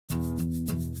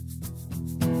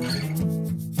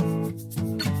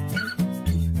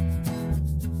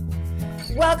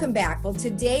Welcome back. Well,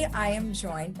 today I am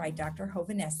joined by Dr.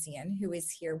 Hovanesian, who is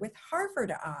here with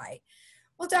Harvard Eye.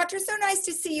 Well, doctor, so nice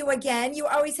to see you again. You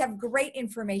always have great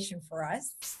information for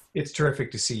us. It's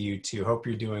terrific to see you too. Hope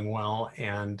you're doing well.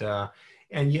 And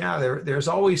yeah, there's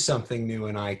always something new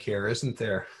in eye care, isn't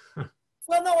there?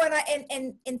 Well, no,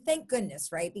 and thank goodness,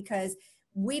 right? Because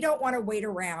we don't want to wait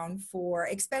around for,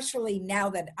 especially now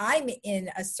that I'm in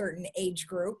a certain age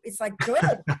group. It's like,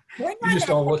 good. You just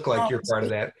don't look like you're part of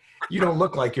that. You don't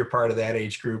look like you're part of that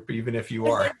age group, even if you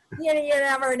are. You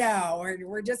never know.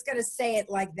 We're just going to say it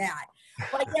like that.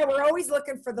 But yeah, we're always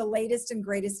looking for the latest and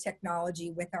greatest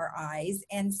technology with our eyes.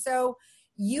 And so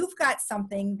you've got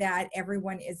something that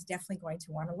everyone is definitely going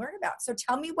to want to learn about. So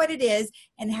tell me what it is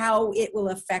and how it will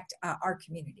affect our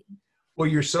community. Well,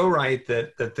 you're so right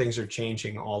that things are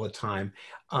changing all the time,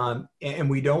 and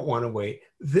we don't want to wait.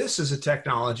 This is a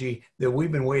technology that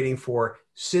we've been waiting for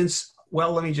since,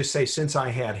 well, let me just say, since I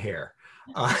had hair.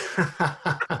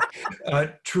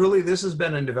 Truly, this has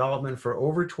been in development for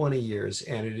over 20 years,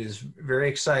 and it is very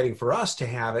exciting for us to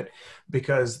have it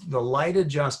because the light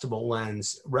adjustable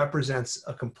lens represents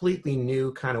a completely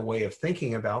new kind of way of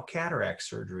thinking about cataract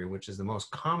surgery, which is the most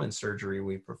common surgery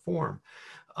we perform.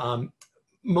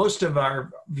 Most of our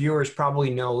viewers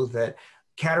probably know that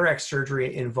cataract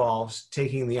surgery involves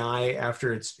taking the eye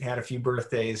after it's had a few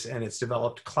birthdays and it's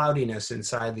developed cloudiness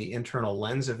inside the internal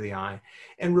lens of the eye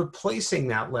and replacing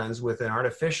that lens with an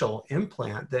artificial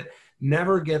implant that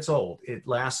never gets old. It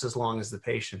lasts as long as the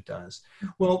patient does.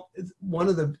 Well, one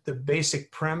of the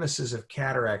basic premises of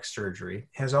cataract surgery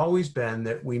has always been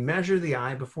that we measure the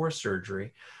eye before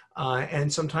surgery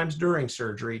and sometimes during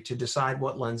surgery to decide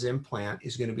what lens implant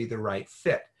is going to be the right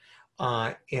fit.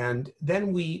 And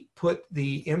then we put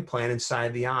the implant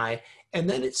inside the eye and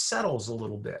then it settles a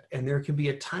little bit. And there can be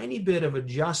a tiny bit of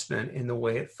adjustment in the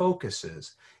way it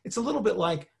focuses. It's a little bit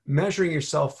like measuring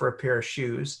yourself for a pair of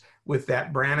shoes with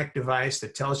that Brannick device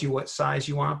that tells you what size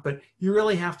you want, but you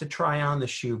really have to try on the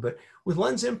shoe. But with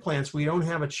lens implants, we don't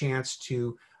have a chance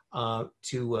to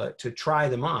try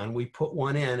them on. We put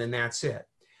one in and that's it.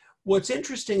 What's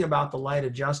interesting about the light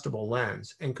adjustable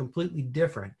lens and completely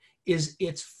different is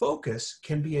its focus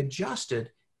can be adjusted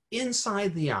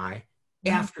inside the eye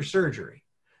after surgery.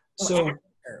 So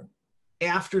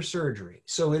after surgery.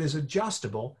 So it is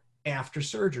adjustable after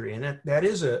surgery. And that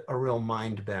is a real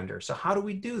mind bender. So how do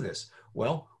we do this?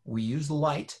 Well, we use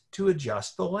light to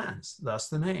adjust the lens, thus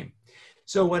the name.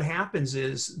 So what happens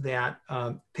is that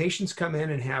patients come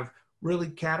in and have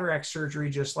really cataract surgery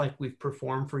just like we've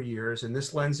performed for years. And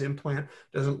this lens implant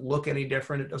doesn't look any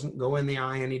different. It doesn't go in the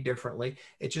eye any differently.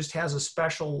 It just has a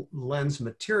special lens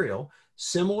material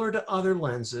similar to other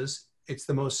lenses. It's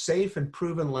the most safe and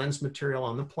proven lens material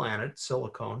on the planet,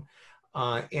 silicone.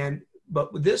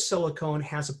 But this silicone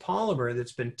has a polymer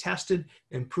that's been tested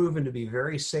and proven to be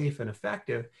very safe and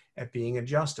effective at being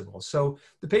adjustable. So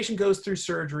the patient goes through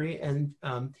surgery and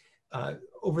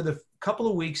over the couple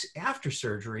of weeks after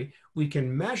surgery, we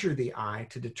can measure the eye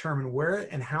to determine where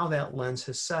and how that lens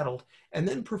has settled and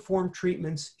then perform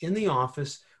treatments in the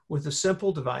office with a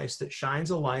simple device that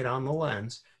shines a light on the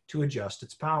lens to adjust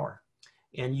its power.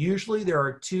 And usually there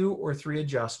are 2 or 3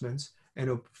 adjustments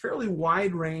and a fairly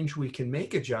wide range we can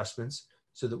make adjustments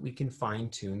so that we can fine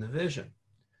tune the vision.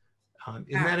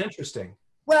 Isn't that interesting?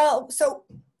 Well, so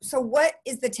what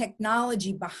is the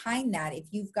technology behind that? If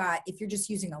you're just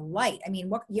using a light, I mean,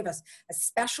 what, you have a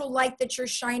special light that you're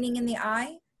shining in the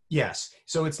eye? Yes.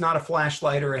 So it's not a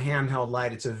flashlight or a handheld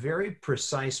light. It's a very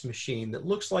precise machine that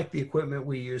looks like the equipment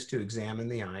we use to examine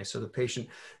the eye. So the patient,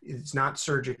 it's not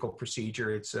surgical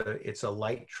procedure. It's a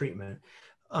light treatment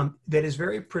that is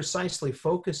very precisely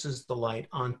focuses the light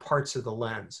on parts of the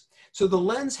lens. So the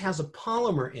lens has a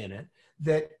polymer in it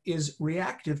that is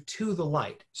reactive to the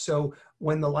light. So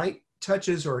when the light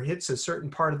touches or hits a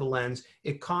certain part of the lens,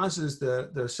 it causes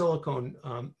the silicone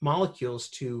molecules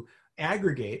to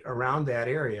aggregate around that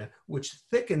area, which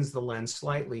thickens the lens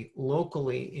slightly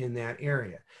locally in that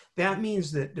area. That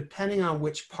means that depending on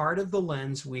which part of the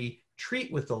lens we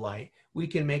treat with the light, we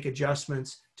can make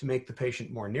adjustments to make the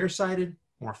patient more nearsighted,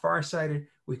 more farsighted.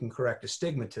 We can correct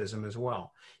astigmatism as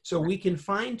well. So we can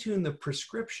fine tune the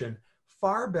prescription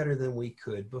far better than we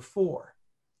could before.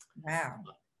 Wow.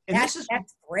 And that's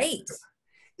great.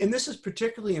 And this is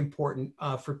particularly important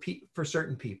for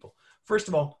certain people. First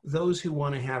of all, those who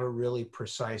want to have a really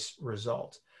precise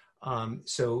result.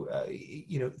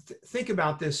 Think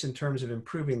about this in terms of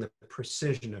improving the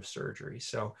precision of surgery.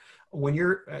 So when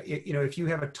you're, if you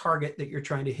have a target that you're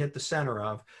trying to hit the center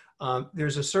of,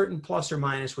 There's a certain plus or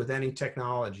minus with any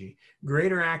technology.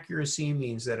 Greater accuracy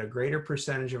means that a greater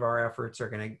percentage of our efforts are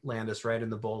going to land us right in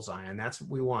the bullseye, and that's what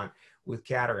we want with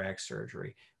cataract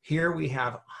surgery. Here we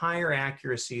have higher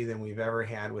accuracy than we've ever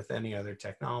had with any other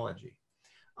technology.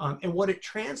 And what it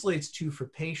translates to for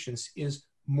patients is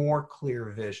more clear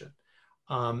vision.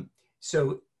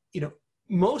 So,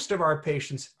 most of our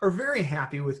patients are very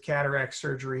happy with cataract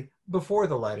surgery before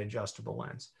the light adjustable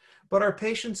lens, but our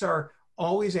patients are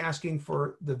always asking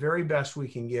for the very best we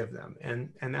can give them.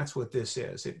 And that's what this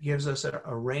is. It gives us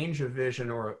a range of vision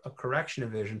or a correction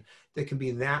of vision that can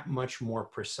be that much more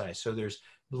precise. So there's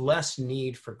less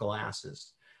need for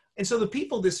glasses. And so the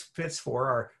people this fits for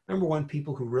are, number one,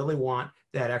 people who really want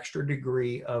that extra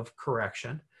degree of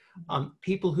correction.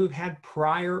 People who've had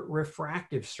prior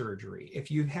refractive surgery.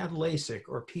 If you've had LASIK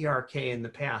or PRK in the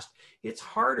past, it's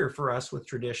harder for us with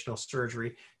traditional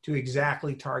surgery to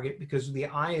exactly target because the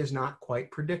eye is not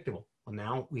quite predictable. Well,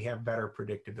 now we have better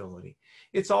predictability.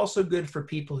 It's also good for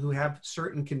people who have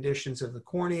certain conditions of the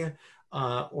cornea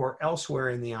or elsewhere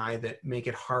in the eye that make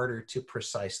it harder to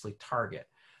precisely target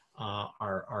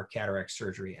our cataract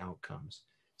surgery outcomes.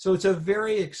 So it's a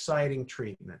very exciting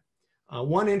treatment.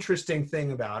 One interesting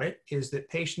thing about it is that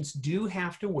patients do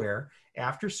have to wear,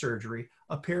 after surgery,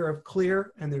 a pair of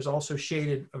clear, and there's also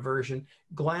shaded version,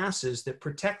 glasses that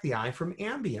protect the eye from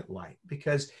ambient light.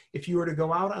 Because if you were to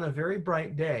go out on a very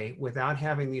bright day without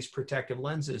having these protective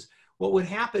lenses, what would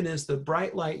happen is the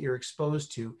bright light you're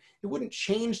exposed to, it wouldn't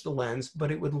change the lens, but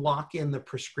it would lock in the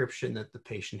prescription that the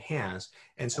patient has,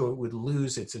 and so it would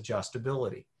lose its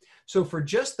adjustability. So for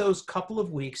just those couple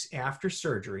of weeks after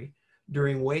surgery,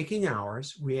 during waking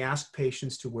hours, we ask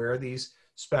patients to wear these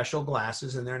special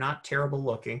glasses, and they're not terrible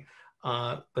looking,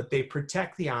 but they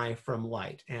protect the eye from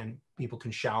light, and people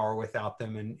can shower without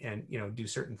them and do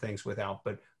certain things without.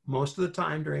 But most of the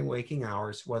time during waking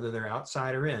hours, whether they're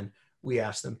outside or in, we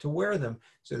ask them to wear them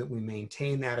so that we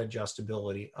maintain that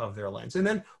adjustability of their lens. And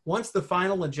then once the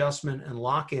final adjustment and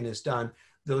lock-in is done,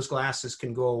 those glasses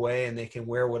can go away and they can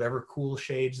wear whatever cool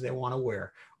shades they want to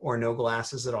wear, or no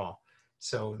glasses at all.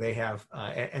 So they have,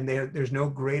 there's no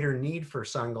greater need for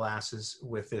sunglasses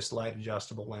with this light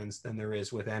adjustable lens than there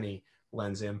is with any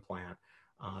lens implant.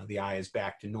 The eye is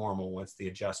back to normal once the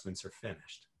adjustments are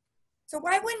finished. So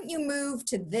why wouldn't you move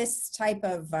to this type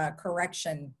of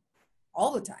correction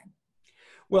all the time?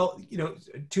 Well,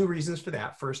 two reasons for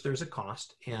that. First, there's a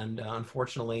cost, and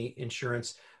unfortunately,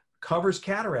 insurance covers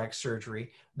cataract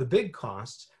surgery, the big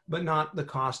costs, but not the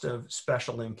cost of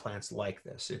special implants like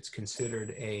this. It's considered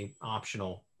an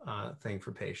optional thing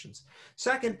for patients.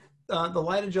 Second, the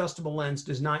light adjustable lens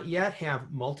does not yet have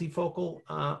multifocal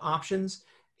options.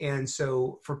 And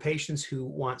so for patients who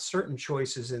want certain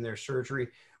choices in their surgery,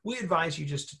 we advise you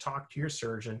just to talk to your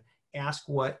surgeon, ask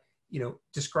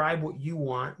describe what you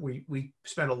want. We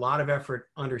spend a lot of effort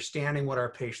understanding what our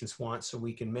patients want so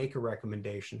we can make a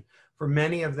recommendation. For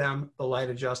many of them, the light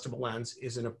adjustable lens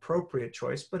is an appropriate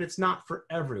choice, but it's not for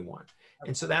everyone.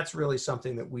 And so that's really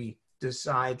something that we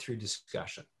decide through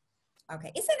discussion.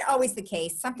 Okay. Isn't it always the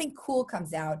case something cool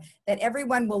comes out that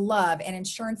everyone will love and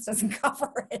insurance doesn't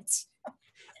cover it?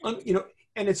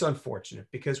 And it's unfortunate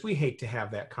because we hate to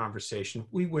have that conversation.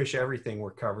 We wish everything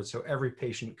were covered so every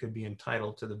patient could be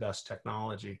entitled to the best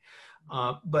technology.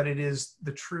 But it is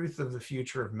the truth of the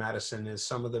future of medicine is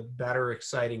some of the better,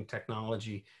 exciting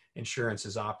technology insurance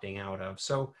is opting out of.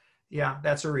 So yeah,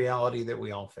 that's a reality that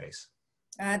we all face.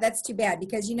 That's too bad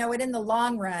because you know what, in the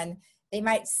long run, they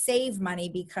might save money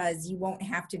because you won't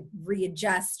have to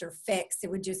readjust or fix. It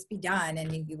would just be done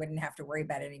and you wouldn't have to worry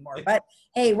about it anymore. But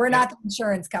hey, we're not the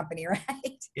insurance company,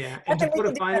 right? Yeah, and to put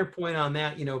a finer point on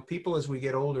that, people as we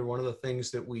get older, one of the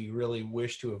things that we really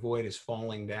wish to avoid is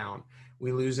falling down.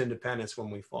 We lose independence when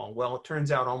we fall. Well, it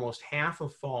turns out almost half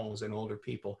of falls in older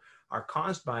people are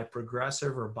caused by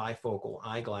progressive or bifocal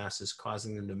eyeglasses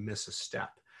causing them to miss a step.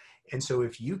 And so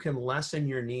if you can lessen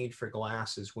your need for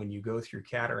glasses when you go through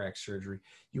cataract surgery,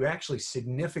 you actually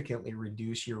significantly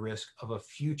reduce your risk of a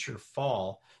future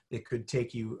fall that could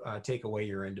take away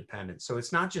your independence. So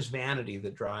it's not just vanity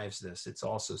that drives this, it's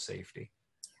also safety.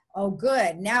 Oh,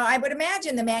 good. Now, I would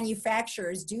imagine the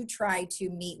manufacturers do try to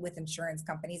meet with insurance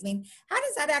companies. I mean, how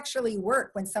does that actually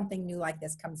work when something new like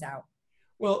this comes out?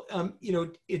 Well,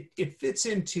 it fits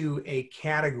into a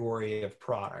category of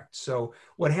product. So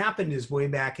what happened is way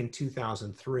back in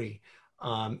 2003,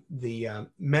 the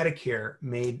Medicare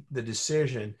made the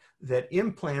decision that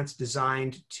implants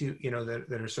designed to,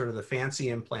 that are sort of the fancy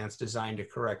implants designed to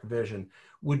correct vision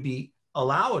would be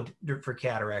allowed for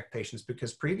cataract patients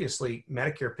because previously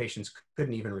Medicare patients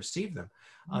couldn't even receive them.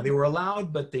 They were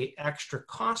allowed, but the extra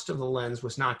cost of the lens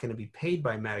was not going to be paid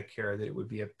by Medicare, that it would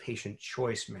be a patient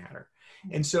choice matter.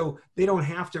 And so they don't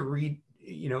have to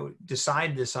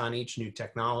decide this on each new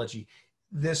technology.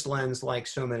 This lens, like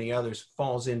so many others,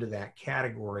 falls into that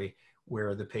category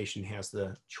where the patient has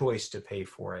the choice to pay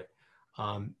for it.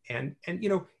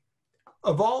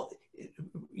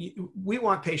 We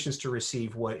want patients to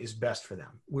receive what is best for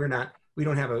them. We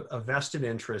don't have a vested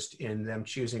interest in them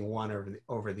choosing one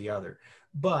over the other,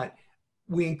 but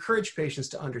we encourage patients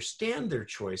to understand their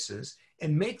choices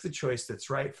and make the choice that's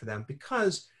right for them,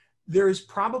 because there is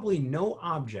probably no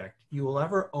object you will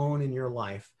ever own in your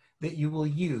life that you will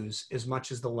use as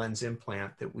much as the lens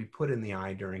implant that we put in the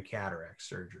eye during cataract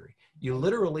surgery. You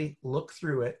literally look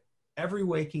through it every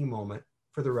waking moment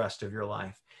for the rest of your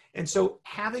life. And so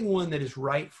having one that is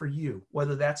right for you,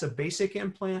 whether that's a basic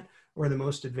implant or the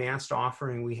most advanced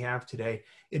offering we have today,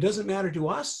 it doesn't matter to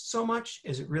us so much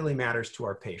as it really matters to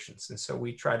our patients. And so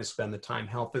we try to spend the time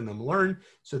helping them learn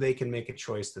so they can make a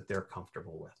choice that they're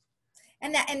comfortable with.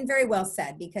 And very well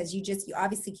said, because you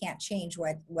obviously can't change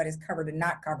what is covered and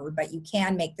not covered, but you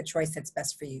can make the choice that's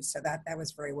best for you. So that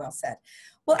was very well said.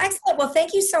 Well, excellent. Well,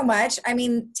 thank you so much. I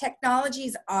mean, technology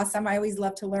is awesome. I always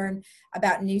love to learn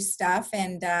about new stuff,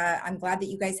 and I'm glad that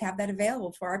you guys have that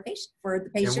available for the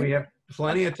patient. And we have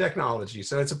plenty of technology.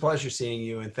 So it's a pleasure seeing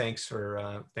you, and thanks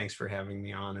for having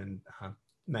me on, and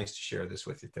nice to share this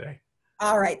with you today.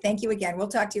 All right. Thank you again. We'll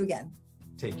talk to you again.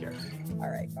 Take care. All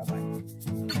right. Bye-bye.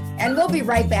 And we'll be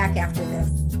right back after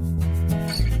this.